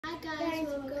guys,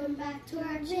 welcome back to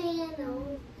our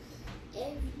channel.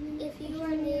 If you are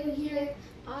new here,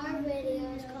 our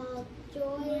video is called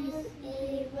Joy and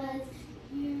Ava's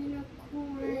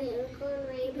Unicorn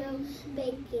Rainbow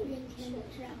Baking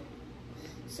Show.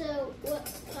 So what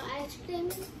the ice cream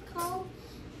is called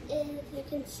is, you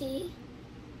can see,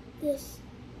 this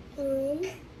crumble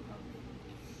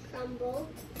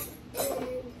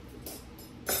and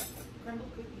crumble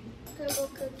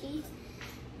cookie.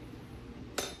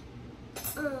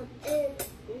 And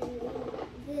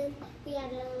then we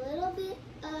added a little bit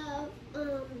of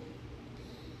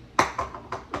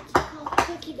what's it called,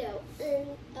 cookie dough, and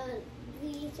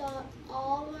these are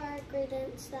all our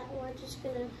ingredients that we're just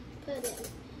gonna put in.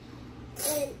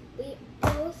 And we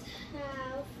both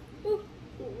have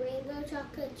rainbow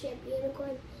chocolate chip,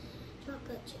 unicorn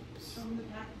chocolate chips. From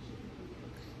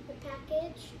the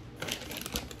package.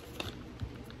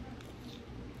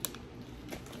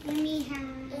 Let me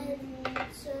have. And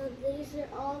so these are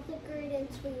all the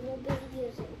ingredients we will be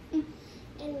using.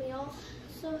 And we also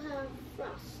have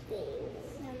frosting.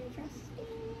 Some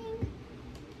frosting.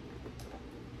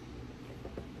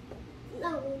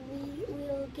 Now we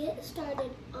will get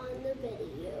started on the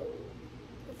video.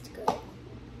 Let's go.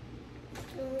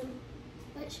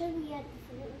 What should we add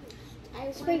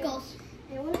first? Sprinkles.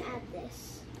 I want to add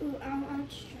this. Ooh, I'll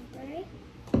add strawberry.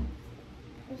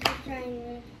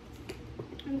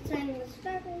 I'm trying the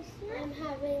strawberries. I'm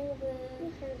having the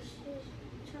Hershey's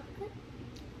chocolate.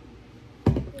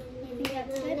 Maybe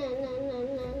that's good. No.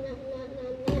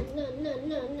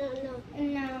 And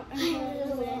now I'm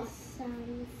going with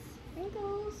some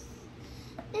sprinkles.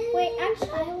 And Wait,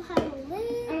 actually, I will have a I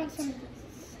want some of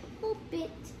this. little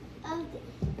bit of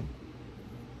this.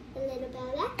 A little bit of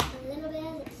that, a little bit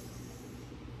of this.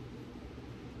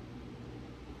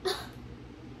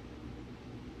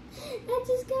 That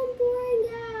just got pouring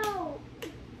out.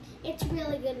 It's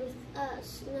really good with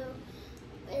snow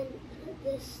and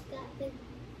that big.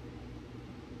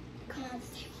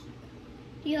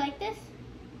 Do you like this?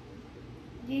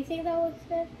 Do you think that looks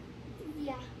good?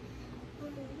 Yeah.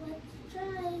 Let's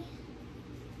try.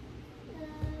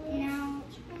 Now.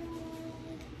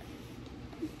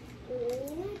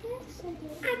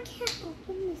 I can't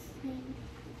open this thing.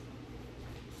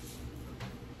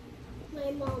 My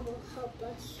mom will help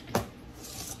us.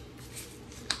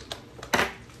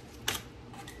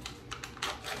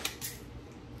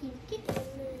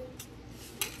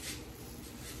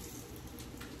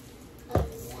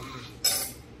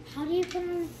 How do you put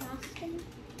on the frosting?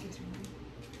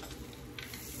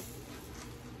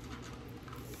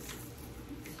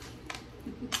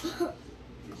 Did you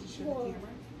show the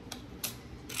camera?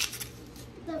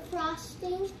 The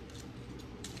frosting.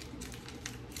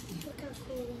 Look how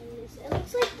cool that is. It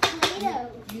looks like Play-Doh.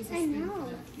 Use a I spoon know. For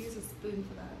that. Use a spoon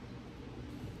for that.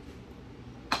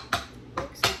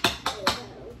 Looks like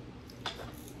Play-Doh.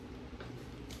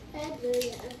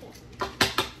 Hallelujah. Okay.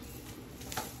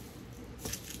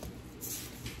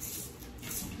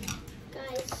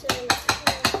 Guys,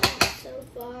 so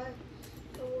far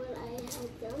from what I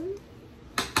have done,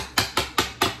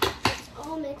 it's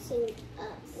all mixing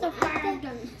up. So far I've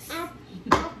done this.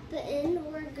 At the end,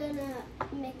 we're gonna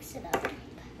mix it up.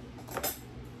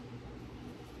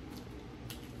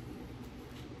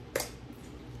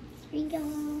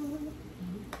 Sprinkle.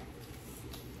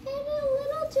 And a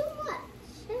little too much.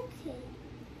 Okay.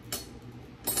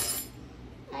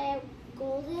 I have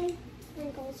golden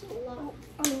sprinkles a lot.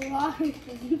 A lot of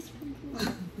things.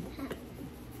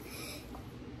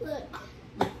 Look.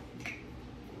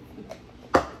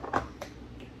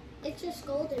 It's just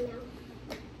golden now.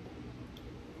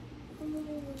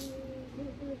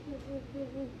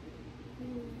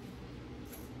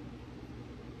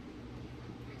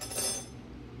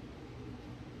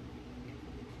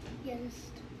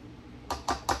 Yes.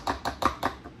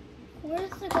 Where's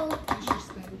the gold? Use your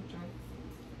spoon, Joy.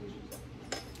 Use your spoon.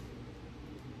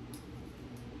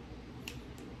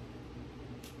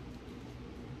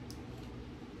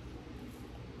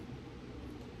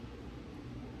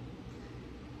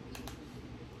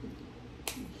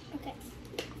 Okay.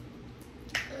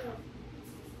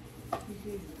 Use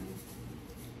your spoon.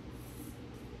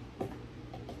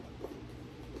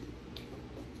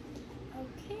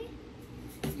 Okay.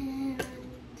 And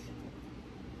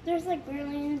there's like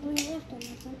barely any blue left on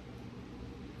this one.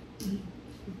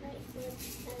 Right,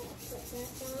 let's put that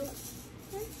down.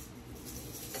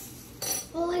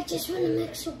 Oh, I just want to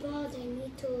mix a ball. I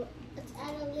need to let's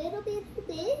add a little bit of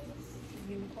this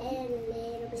Unicorn. and a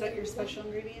little bit. Is that your of special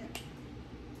ingredient?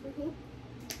 Mm-hmm.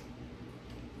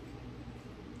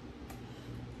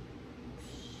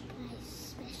 My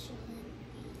special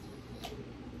ingredient.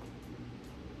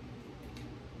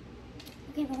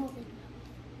 Okay, but hold it.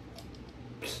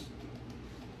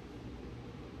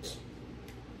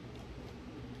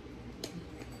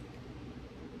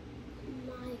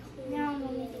 My whole Now I'm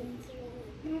hand. moving.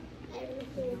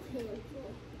 Everything is painful.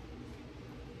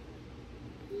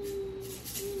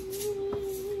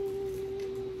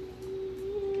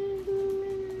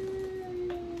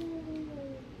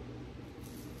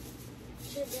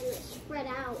 Should then it spread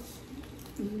out.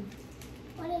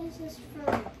 What is this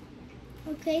from?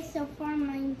 Okay, so far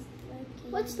mine's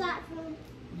working. What's that from?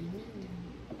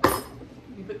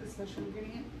 You put the special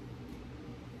ingredient?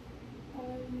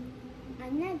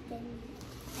 I'm not done.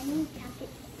 I need to tap it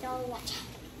so much.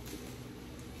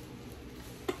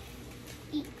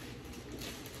 Eat.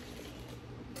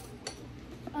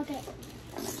 Okay.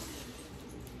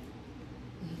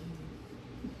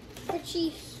 For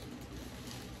cheese.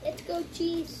 Let's go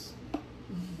cheese.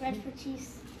 Red for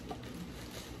cheese.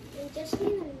 We just need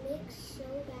to mix so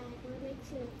bad. We're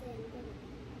mixing it in.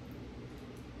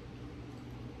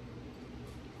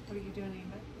 What are you doing,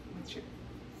 Ava? What's your...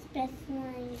 Special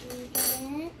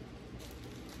ingredient.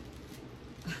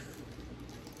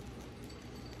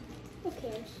 Who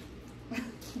cares?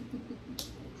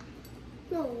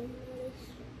 No.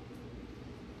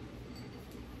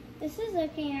 This is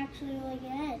looking actually really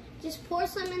good. Just pour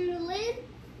some in the lid.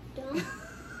 Don't.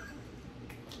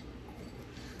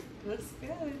 Looks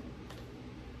good.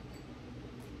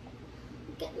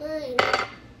 Look at mine.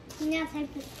 Now time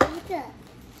for pizza.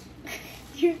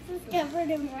 Yours is covered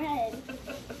in red.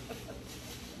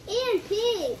 And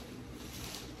pink.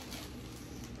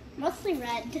 Mostly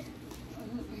red.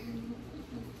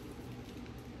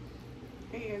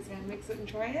 Hey, you guys gonna mix it and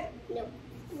try it? No.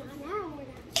 Not now. We're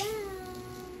not done.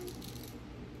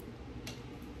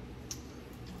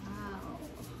 Wow.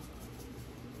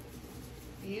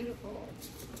 Beautiful.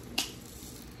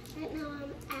 Right now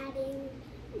I'm adding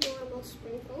normal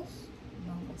sprinkles.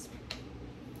 Normal sprinkle.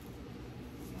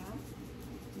 Yeah?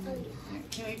 Oh, yeah. I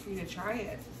can't wait for you to try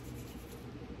it.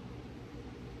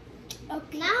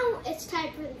 Okay. Now it's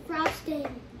time for the frosting.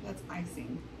 That's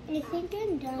icing. I think I'm I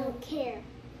done. don't care.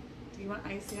 Do you want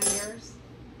icing on yours?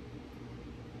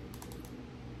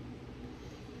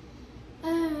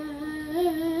 Okay.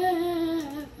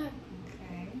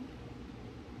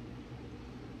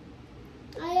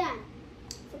 Oh yeah,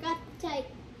 forgot to tell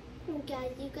you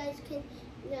guys. You guys can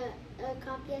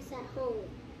copy us at home.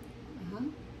 Uh-huh.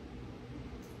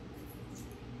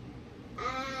 Oh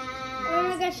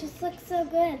my gosh, this looks so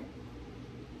good.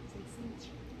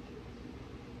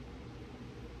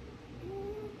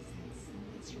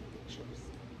 Send your pictures.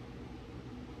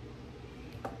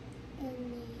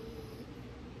 And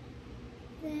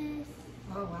this.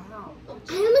 Oh, wow.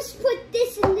 I almost put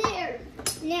this in there.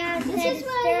 Now This is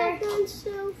what I stir. have done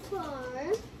so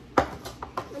far.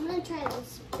 I'm gonna try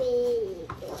this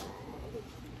big one.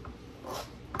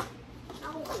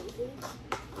 How easy.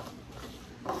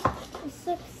 This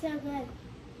looks so good.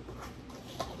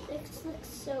 This looks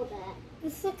so bad.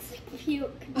 This looks like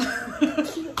puke.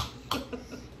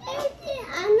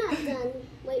 I'm not done.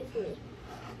 Wait for me.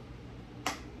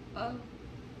 Oh.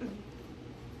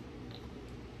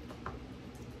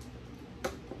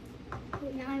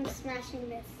 Now I'm smashing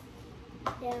this.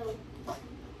 No.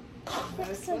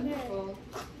 That's so good. wonderful.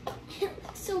 It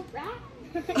looks so brown.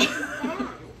 It's bad.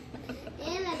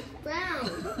 And it's brown.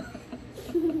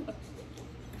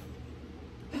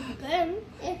 Good.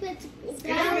 If it's Good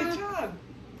brown, job.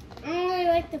 I really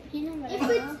like the peanut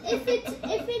butter. if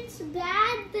it's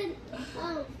bad, then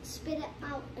spit it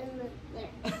out in there.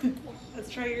 Let's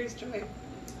try yours, Joy.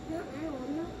 No,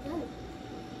 I'm not done.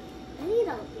 I need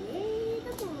a big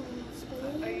one.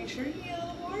 Are you sure you need a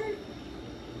little more?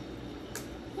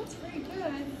 That's pretty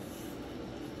good.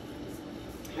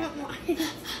 I don't know. Good.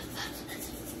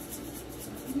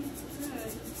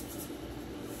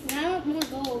 Now I want more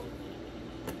gold.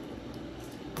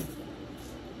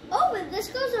 Oh, but this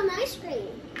goes on ice cream.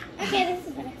 Okay, this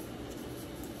is better.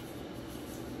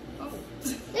 Oh.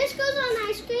 This goes on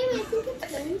ice cream. I think it's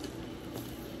good.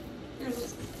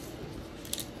 Here's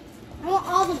I want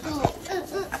all the gold.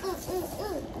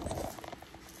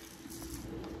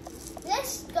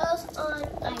 This goes on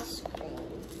ice cream.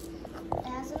 It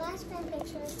has an ice cream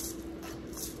picture.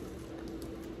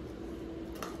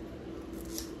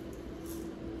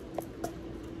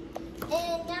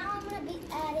 And now I'm going to be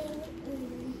adding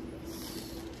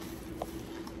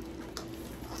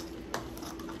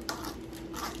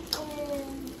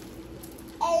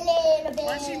a little bit.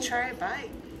 Why don't you try a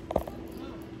bite?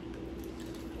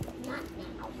 Not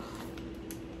now.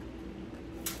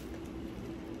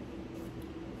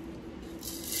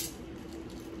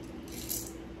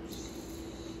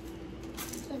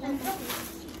 So then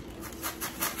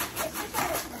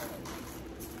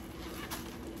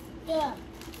Yeah.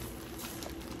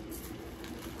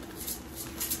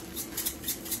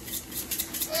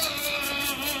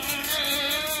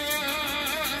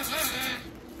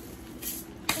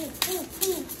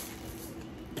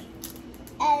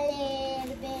 A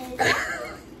little bit.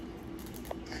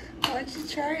 Why don't you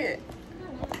try it?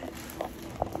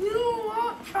 You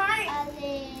won't try A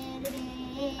little bit.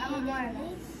 I want more of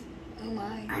this. Oh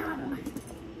my. I want more.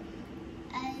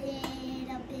 A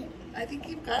little bit. I think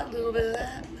you've got a little bit of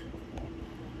that.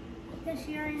 Because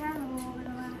she already has a little bit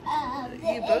of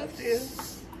that. You both do.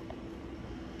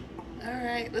 All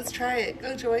right, let's try it.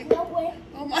 Go, Joy. No way.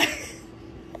 Oh my.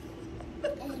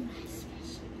 And my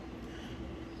special.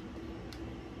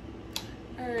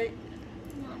 All right.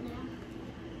 Not now.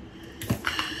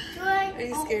 Joy. Are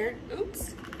you scared?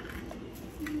 Oops.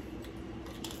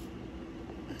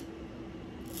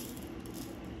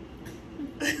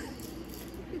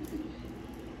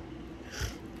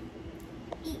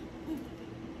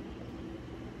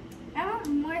 I want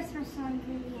more special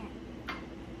ingredient.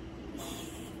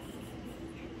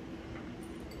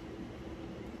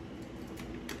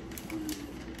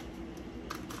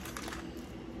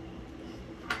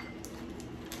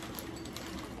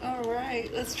 All right,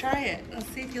 let's try it. Let's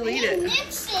see if you'll eat And it.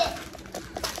 mix it.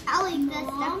 I'll eat this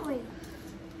Definitely.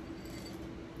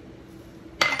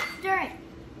 Stir it.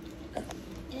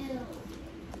 Ew.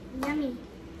 Yummy.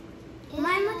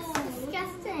 Mine looks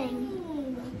disgusting.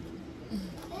 Ew.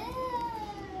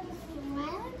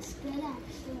 Mine looks good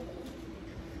actually.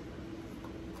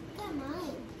 Look at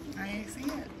mine. I see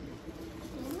it.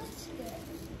 It looks good.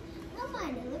 Not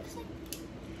mine. It looks like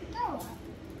throw up.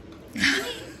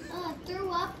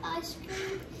 Throw up ice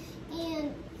cream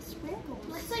and sprinkles.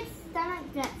 Looks like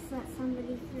stomach guts that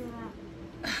somebody threw out.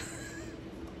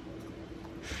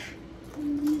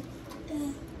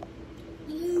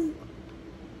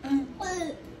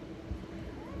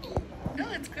 No,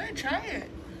 it's good. Try it.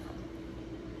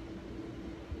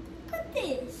 Look at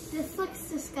this. This looks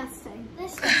disgusting.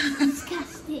 This is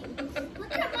disgusting.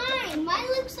 Look at mine. Mine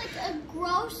looks like a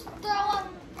gross throw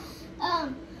up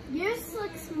Yours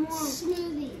looks more.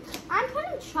 smoothie. I'm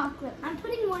putting chocolate. I'm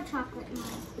putting more chocolate in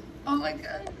mine. Oh my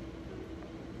God.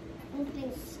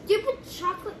 Stupid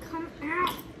chocolate, come out.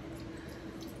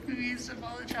 Have you used up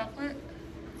all the chocolate?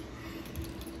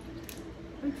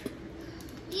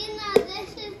 You know,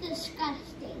 this is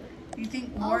disgusting. You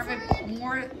think more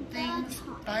things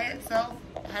by itself,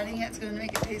 adding it's going to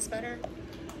make it taste better?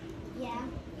 Yeah.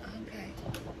 Okay.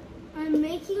 I'm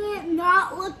making it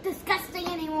not look disgusting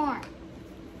anymore.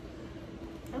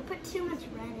 I put too much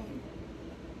red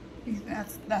in.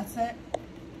 That's it.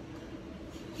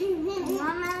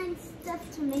 I'm adding stuff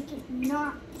to make it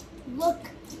not look.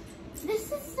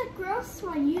 This is the gross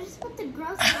one. You just put the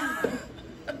gross one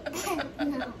in.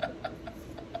 No.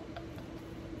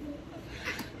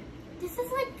 This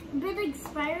is like been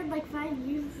expired like 5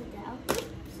 years ago.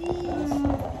 Oopsies.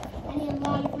 I need a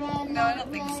lot of bread. No, I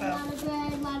don't think so. A lot of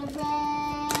bread, a lot of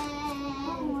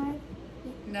bread.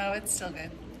 No, it's still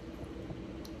good.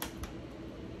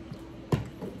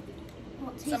 Well,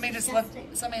 it tastes Somebody disgusting.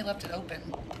 left it open.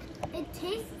 It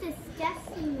tastes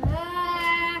disgusting.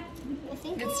 I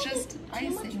think It's I just too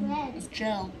much icing. red. It's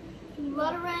gel. A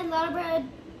lot of red, a lot of bread.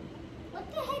 What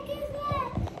the heck is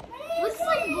that? Looks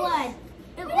like blood.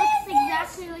 It looks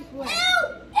exactly like blood. Ew!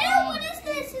 Ew! What is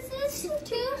this? Is this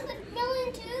tooth? A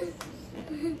million teeth?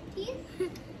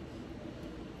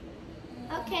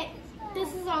 Okay, this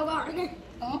is all gone.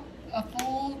 Oh, a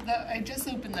full. I just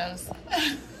opened those.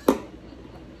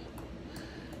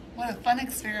 What a fun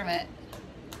experiment.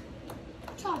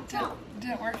 Chop, chop. Did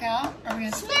it work out? Or are we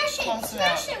gonna Smash it! toss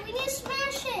Smash it it! We need to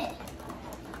smash it! out?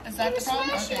 Is that Ava, the problem?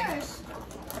 smash Okay. yours!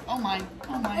 Oh my.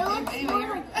 Oh my. It looks Ava, more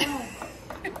you're- like blood.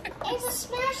 Ava,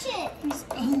 smash it! You're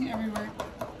spilling everywhere.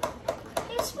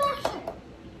 Ava, smash it!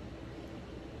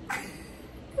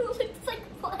 It looks like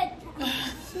blood.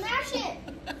 Smash it!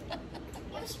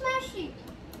 Ava, smash it!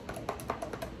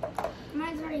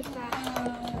 Mine's already fat.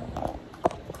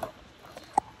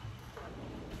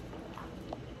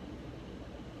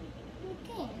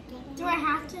 Okay, Do I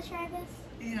have to try this?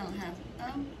 You don't have.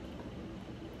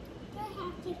 Do I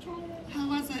have to try this? How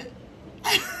was it?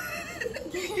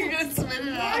 You're gonna spit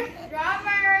it out.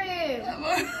 Strawberry.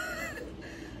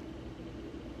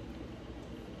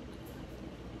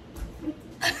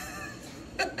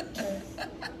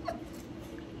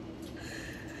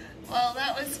 Well,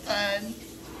 that was fun.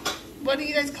 What do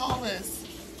you guys call this?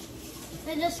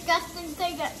 The disgusting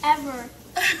thing ever.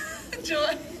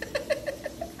 Joy.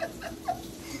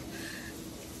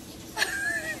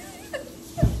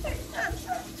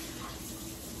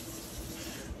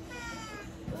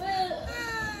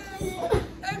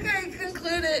 Okay,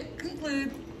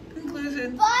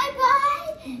 conclusion.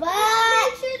 Bye-bye. Bye.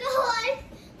 Make sure to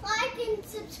like and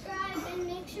subscribe, and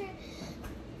make sure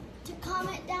to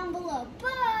comment down below.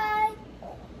 Bye.